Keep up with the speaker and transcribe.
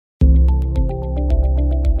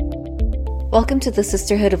Welcome to the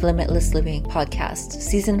Sisterhood of Limitless Living podcast,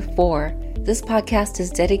 Season 4. This podcast is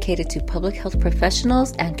dedicated to public health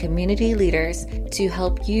professionals and community leaders to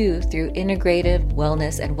help you through integrative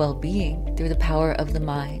wellness and well-being through the power of the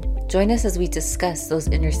mind. Join us as we discuss those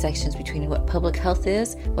intersections between what public health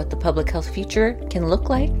is, what the public health future can look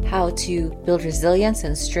like, how to build resilience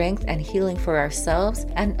and strength and healing for ourselves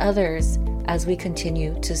and others as we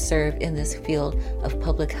continue to serve in this field of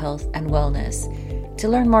public health and wellness. To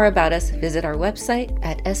learn more about us, visit our website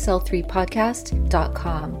at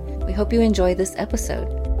sl3podcast.com. We hope you enjoy this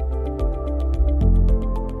episode.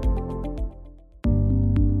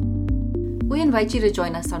 We invite you to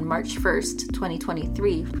join us on March 1st,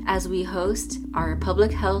 2023, as we host our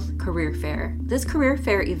Public Health Career Fair. This career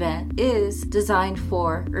fair event is designed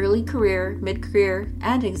for early career, mid-career,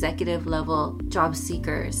 and executive level job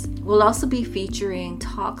seekers. We'll also be featuring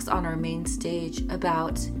talks on our main stage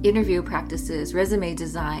about interview practices, resume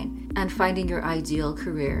design, and finding your ideal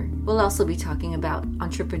career. We'll also be talking about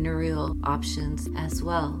entrepreneurial options as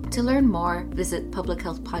well. To learn more, visit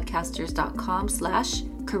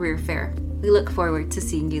publichealthpodcasters.com/career fair. We look forward to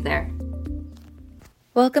seeing you there.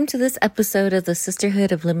 Welcome to this episode of the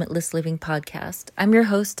Sisterhood of Limitless Living podcast. I'm your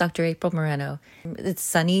host, Dr. April Moreno. It's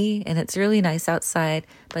sunny and it's really nice outside,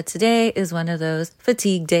 but today is one of those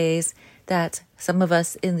fatigue days that some of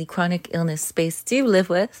us in the chronic illness space do live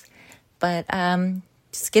with, but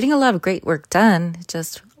just getting a lot of great work done,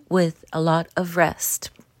 just with a lot of rest.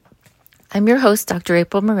 I'm your host, Dr.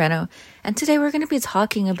 April Moreno, and today we're going to be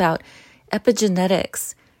talking about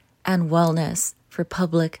epigenetics and wellness for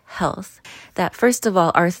public health. That first of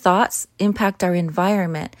all, our thoughts impact our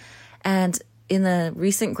environment. And in the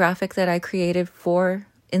recent graphic that I created for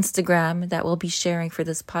Instagram that we'll be sharing for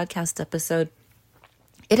this podcast episode,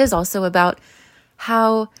 it is also about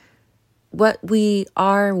how what we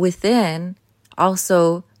are within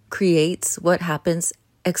also creates what happens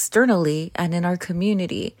externally and in our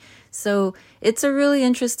community. So it's a really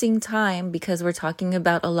interesting time because we're talking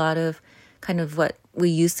about a lot of kind of what we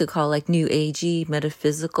used to call like new agey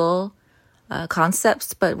metaphysical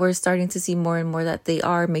concepts, but we're starting to see more and more that they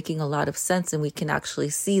are making a lot of sense and we can actually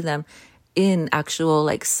see them in actual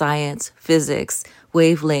like science, physics,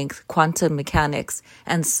 wavelength, quantum mechanics,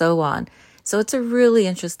 and so on. So it's a really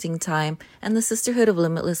interesting time. And the Sisterhood of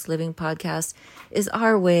Limitless Living podcast is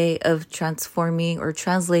our way of transforming or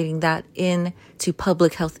translating that into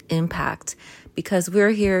public health impact, because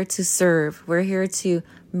we're here to serve. We're here to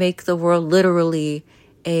make the world literally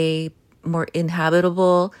a more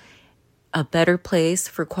inhabitable, a better place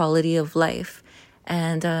for quality of life.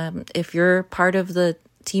 And if you're part of the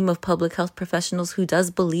team of public health professionals who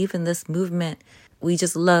does believe in this movement, we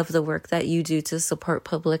just love the work that you do to support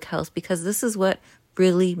public health, because this is what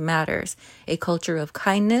really matters. A culture of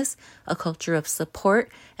kindness, a culture of support,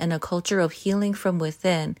 and a culture of healing from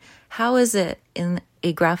within. How is it in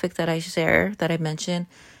a graphic that I share, that I mentioned,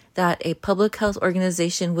 that a public health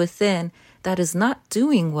organization within that is not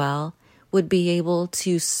doing well would be able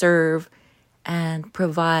to serve and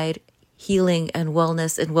provide healing and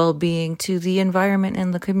wellness and well-being to the environment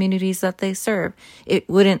and the communities that they serve? It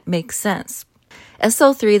wouldn't make sense.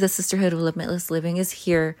 SL3, the Sisterhood of Limitless Living, is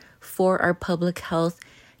here for our public health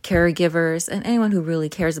caregivers and anyone who really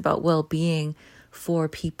cares about well-being for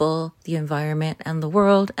people, the environment, and the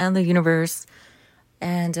world, and the universe.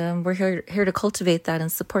 And we're here to cultivate that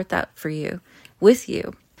and support that for you, with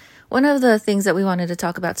you. One of the things that we wanted to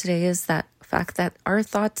talk about today is that fact that our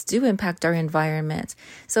thoughts do impact our environment.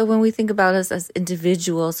 So when we think about us as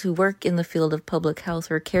individuals who work in the field of public health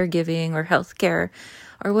or caregiving or healthcare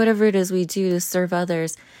or whatever it is we do to serve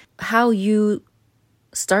others, how you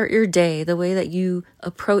start your day, the way that you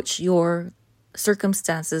approach your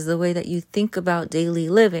circumstances, the way that you think about daily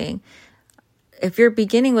living, if you're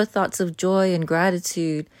beginning with thoughts of joy and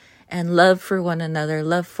gratitude and love for one another,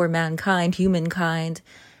 love for mankind, humankind,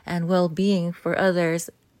 and well-being for others,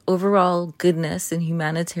 overall goodness and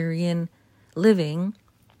humanitarian living,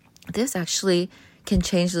 this actually can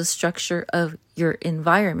change the structure of your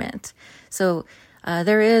environment. So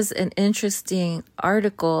there is an interesting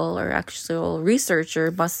article or actual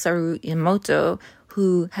researcher, Masaru Emoto,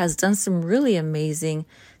 who has done some really amazing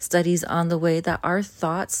studies on the way that our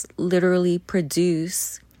thoughts literally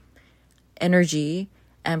produce energy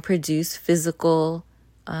and produce physical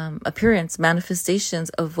appearance, manifestations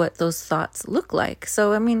of what those thoughts look like.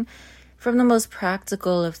 So, I mean, from the most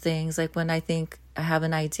practical of things, like when I think I have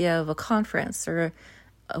an idea of a conference or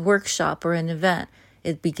a workshop or an event,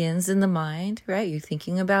 it begins in the mind, right? You're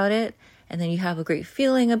thinking about it, and then you have a great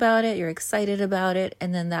feeling about it, you're excited about it,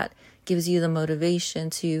 and then that gives you the motivation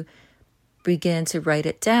to begin to write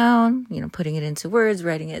it down, putting it into words,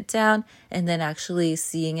 writing it down, and then actually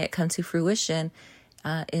seeing it come to fruition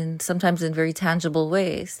sometimes in very tangible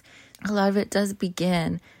ways. A lot of it does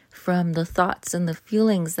begin from the thoughts and the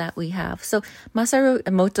feelings that we have. So Masaru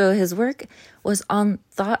Emoto, his work was on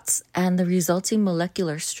thoughts and the resulting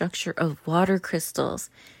molecular structure of water crystals.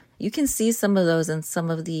 You can see some of those in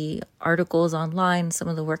some of the articles online, some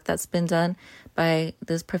of the work that's been done by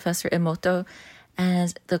this Professor Emoto.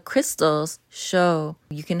 And the crystals show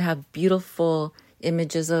you can have beautiful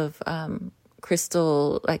images of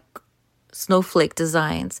crystal, like snowflake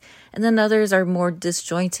designs. And then others are more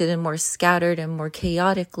disjointed and more scattered and more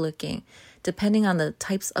chaotic looking, depending on the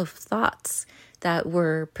types of thoughts that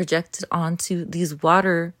were projected onto these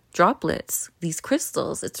water droplets, these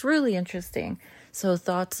crystals. It's really interesting. So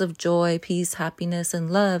thoughts of joy, peace, happiness, and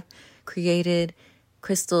love created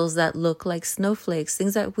crystals that look like snowflakes,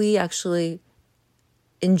 things that we actually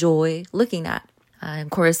enjoy looking at in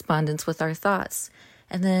correspondence with our thoughts.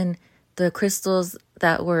 And then the crystals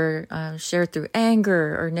that were shared through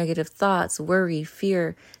anger or negative thoughts, worry,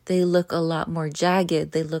 fear, they look a lot more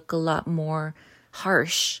jagged. They look a lot more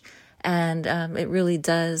harsh. And it really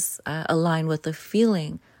does align with the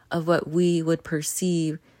feeling of what we would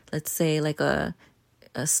perceive, let's say like a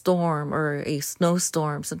storm or a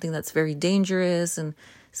snowstorm, something that's very dangerous and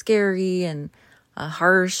scary and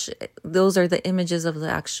harsh. Those are the images of the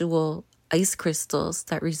actual ice crystals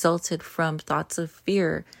that resulted from thoughts of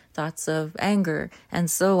fear, thoughts of anger,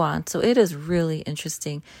 and so on. So it is really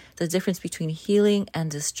interesting, the difference between healing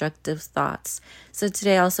and destructive thoughts. So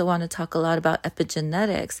today I also want to talk a lot about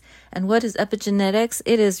epigenetics. And what is epigenetics?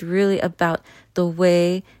 It is really about the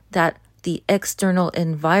way that the external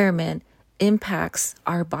environment impacts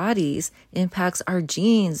our bodies, impacts our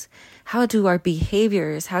genes. How do our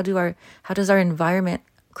behaviors, how does our environment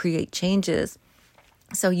create changes?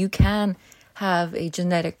 So you can have a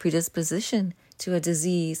genetic predisposition to a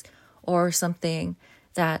disease or something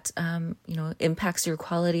that impacts your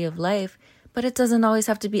quality of life, but it doesn't always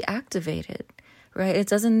have to be activated, right? It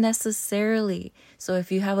doesn't necessarily. So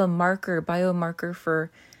if you have a biomarker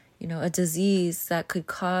for a disease that could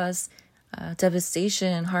cause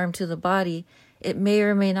devastation and harm to the body, it may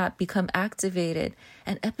or may not become activated.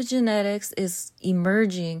 And epigenetics is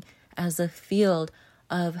emerging as a field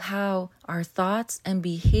of how our thoughts and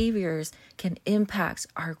behaviors can impact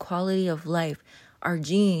our quality of life, our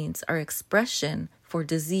genes, our expression for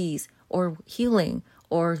disease or healing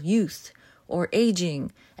or youth or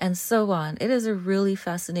aging, and so on. It is a really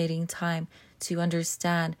fascinating time to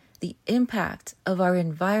understand the impact of our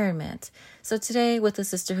environment. So today with the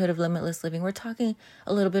Sisterhood of Limitless Living, we're talking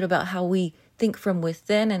a little bit about how we think from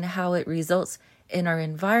within and how it results in our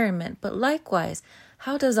environment. But likewise,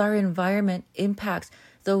 how does our environment impact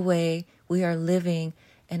the way we are living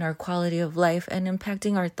and our quality of life and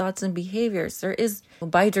impacting our thoughts and behaviors? There is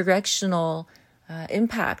bidirectional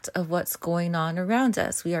impact of what's going on around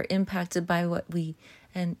us. We are impacted by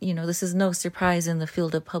this is no surprise in the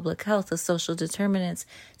field of public health, the social determinants,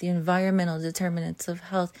 the environmental determinants of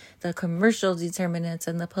health, the commercial determinants,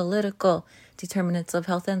 and the political determinants of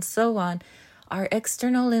health, and so on. Our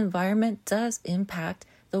external environment does impact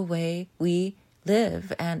the way we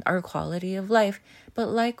live and our quality of life. But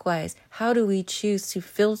likewise, how do we choose to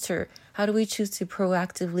filter? How do we choose to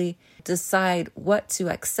proactively decide what to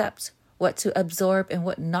accept, what to absorb, and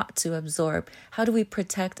what not to absorb? How do we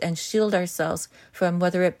protect and shield ourselves from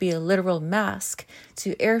whether it be a literal mask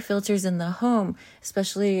to air filters in the home,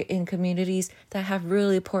 especially in communities that have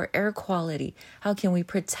really poor air quality? How can we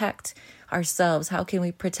protect ourselves? How can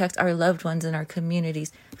we protect our loved ones in our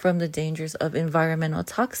communities from the dangers of environmental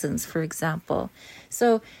toxins, for example?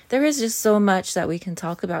 So there is just so much that we can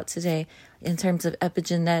talk about today in terms of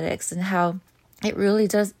epigenetics and how it really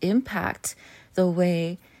does impact the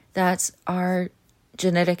way that our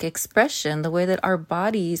genetic expression, the way that our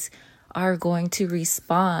bodies are going to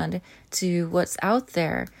respond to what's out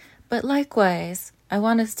there. But likewise, I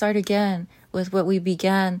want to start again with what we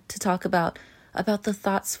began to talk about the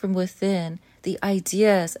thoughts from within, the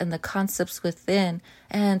ideas and the concepts within,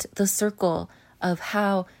 and the circle of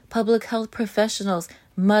how public health professionals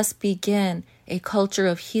must begin a culture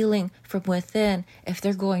of healing from within if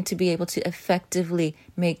they're going to be able to effectively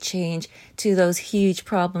make change to those huge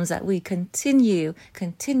problems that we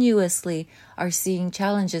continuously are seeing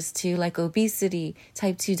challenges to, like obesity,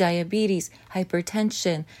 type 2 diabetes,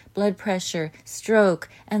 hypertension, blood pressure, stroke,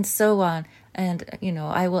 and so on. And,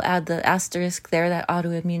 I will add the asterisk there that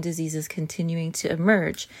autoimmune disease is continuing to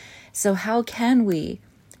emerge. So how can we,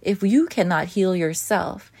 if you cannot heal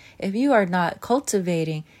yourself, if you are not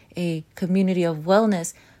cultivating a community of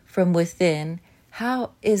wellness from within,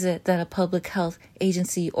 How is it that a public health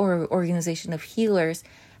agency or organization of healers,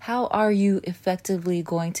 how are you effectively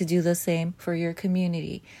going to do the same for your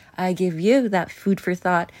community? I give you that food for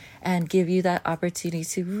thought and give you that opportunity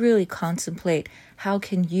to really contemplate how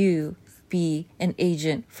can you be an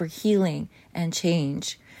agent for healing and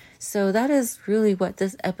change. So that is really what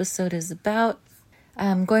this episode is about.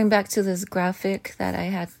 Going back to this graphic that I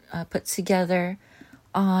had put together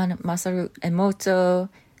on Masaru Emoto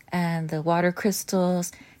and the water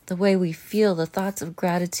crystals, the way we feel, the thoughts of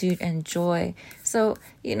gratitude and joy. So,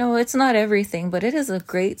 it's not everything, but it is a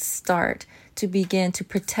great start to begin to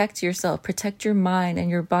protect yourself, protect your mind and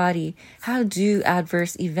your body. How do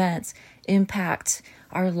adverse events impact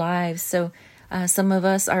our lives? So some of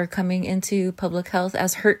us are coming into public health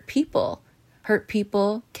as hurt people. Hurt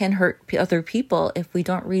people can hurt other people if we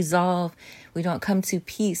don't resolve, we don't come to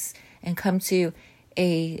peace and come to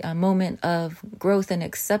a moment of growth and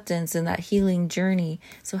acceptance in that healing journey.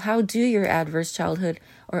 So how do your adverse childhood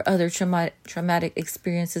or other traumatic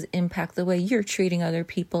experiences impact the way you're treating other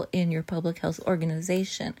people in your public health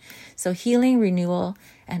organization? So healing, renewal,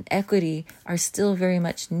 and equity are still very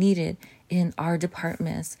much needed in our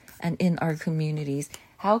departments and in our communities.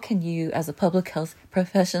 How can you, as a public health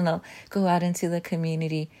professional, go out into the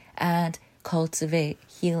community and cultivate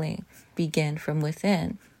healing, begin from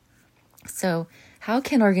within? So how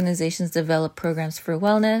can organizations develop programs for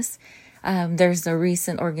wellness? There's a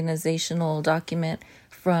recent organizational document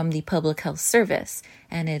from the Public Health Service,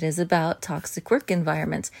 and it is about toxic work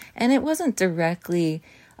environments. And it wasn't directly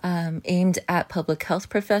aimed at public health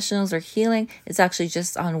professionals or healing. It's actually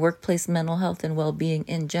just on workplace mental health and well-being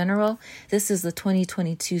in general. This is the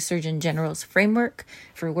 2022 Surgeon General's framework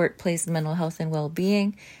for workplace mental health and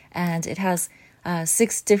well-being, and it has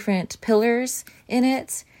 6 different pillars in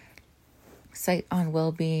it. Site on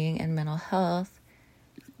well-being and mental health,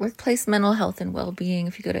 workplace mental health and well-being.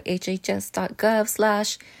 If you go to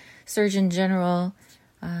hhs.gov/Surgeon General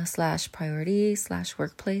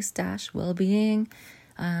 /priority/workplace-well-being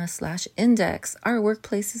 /index, our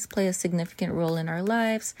workplaces play a significant role in our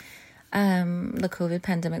lives. The COVID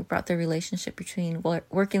pandemic brought the relationship between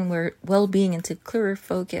work and well-being into clearer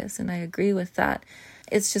focus, and I agree with that.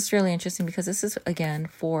 It's just really interesting because this is, again,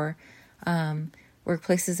 for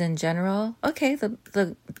workplaces in general. Okay,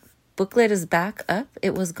 the booklet is back up.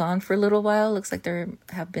 It was gone for a little while. Looks like there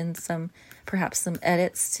have been perhaps some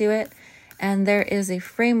edits to it. And there is a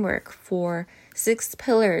framework for 6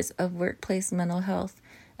 pillars of workplace mental health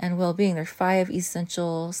and well-being. There are 5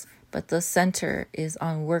 essentials, but the center is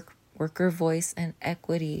on worker voice and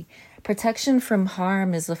equity. Protection from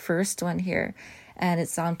harm is the first one here, and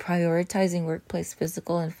it's on prioritizing workplace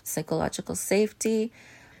physical and psychological safety.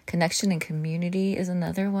 Connection and community is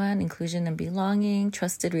another one. Inclusion and belonging,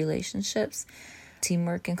 trusted relationships,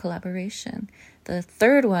 teamwork and collaboration. The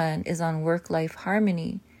third one is on work-life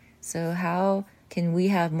harmony. So how can we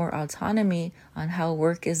have more autonomy on how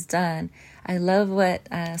work is done? I love what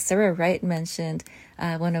Sarah Wright mentioned,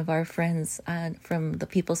 one of our friends from the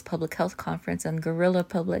People's Public Health Conference and Guerrilla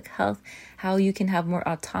Public Health, how you can have more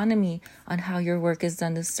autonomy on how your work is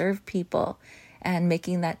done to serve people, and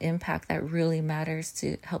making that impact that really matters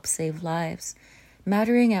to help save lives.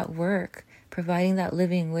 Mattering at work, providing that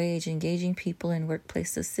living wage, engaging people in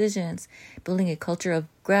workplace decisions, building a culture of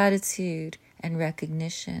gratitude and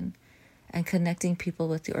recognition, and connecting people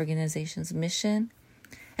with the organization's mission.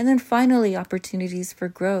 And then finally, opportunities for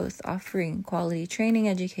growth, offering quality training,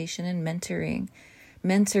 education, and mentoring.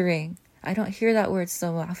 Mentoring, I don't hear that word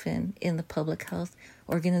so often in the public health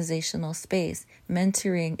organizational space.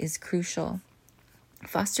 Mentoring is crucial.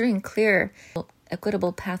 Fostering clear,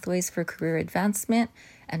 equitable pathways for career advancement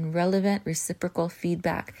and relevant reciprocal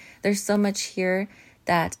feedback. There's so much here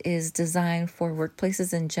that is designed for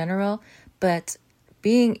workplaces in general, but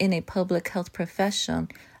being in a public health profession,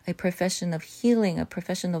 a profession of healing, a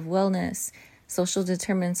profession of wellness, social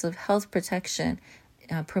determinants of health protection,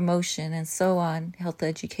 promotion, and so on, health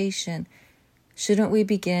education, shouldn't we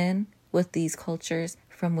begin with these cultures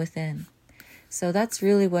from within? So that's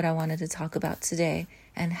really what I wanted to talk about today,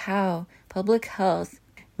 and how public health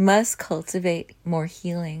must cultivate more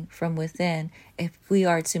healing from within if we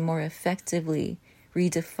are to more effectively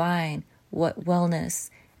redefine what wellness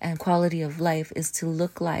and quality of life is to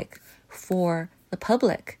look like for the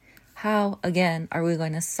public. How, again, are we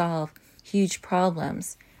going to solve huge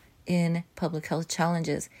problems in public health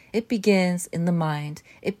challenges? It begins in the mind.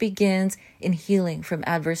 It begins in healing from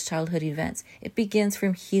adverse childhood events. It begins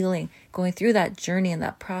from healing, going through that journey and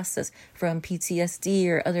that process from PTSD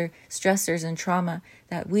or other stressors and trauma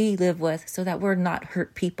that we live with, so that we're not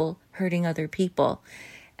hurt people hurting other people.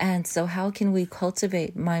 And so how can we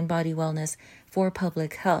cultivate mind-body wellness for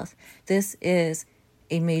public health? This is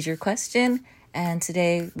a major question, and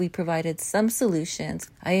today we provided some solutions.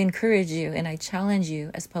 I encourage you and I challenge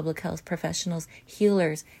you as public health professionals,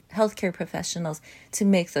 healers, healthcare professionals to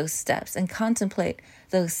make those steps and contemplate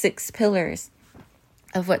those 6 pillars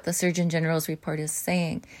of what the Surgeon General's report is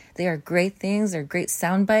saying. They are great things, they're great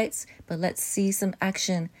sound bites, but let's see some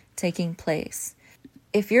action taking place.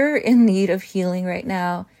 If you're in need of healing right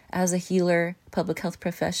now as a healer, public health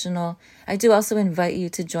professional, I do also invite you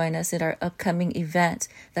to join us at our upcoming event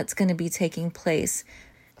that's going to be taking place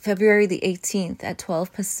February the 18th at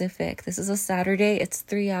 12 Pacific. This is a Saturday. It's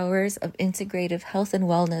 3 hours of integrative health and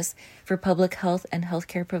wellness for public health and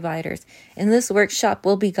healthcare providers. In this workshop,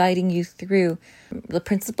 we'll be guiding you through the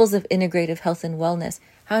principles of integrative health and wellness,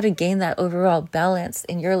 how to gain that overall balance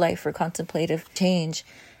in your life for contemplative change,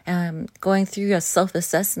 going through a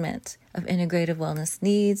self-assessment of integrative wellness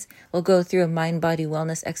needs. We'll go through a mind-body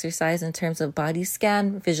wellness exercise in terms of body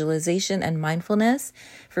scan, visualization, and mindfulness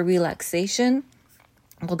for relaxation.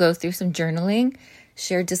 We'll go through some journaling,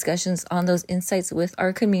 share discussions on those insights with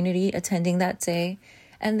our community attending that day,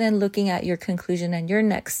 and then looking at your conclusion and your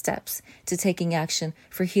next steps to taking action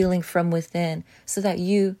for healing from within so that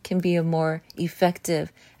you can be a more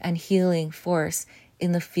effective and healing force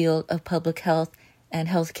in the field of public health and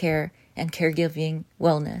healthcare and caregiving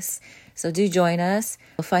wellness. So do join us.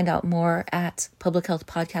 You'll find out more at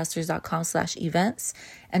publichealthpodcasters.com/events,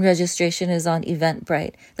 and registration is on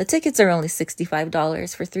Eventbrite. The tickets are only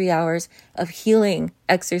 $65 for 3 hours of healing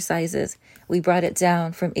exercises. We brought it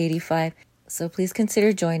down from $85. So please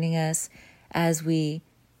consider joining us as we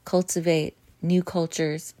cultivate new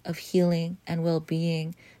cultures of healing and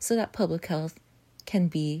well-being so that public health can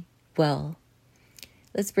be well.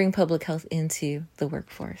 Let's bring public health into the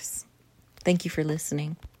workforce. Thank you for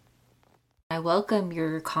listening. I welcome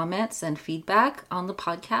your comments and feedback on the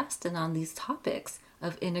podcast and on these topics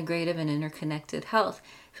of integrative and interconnected health.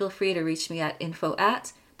 Feel free to reach me at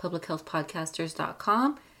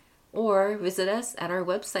info@publichealthpodcasters.com or visit us at our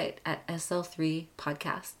website at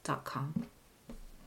sl3podcast.com.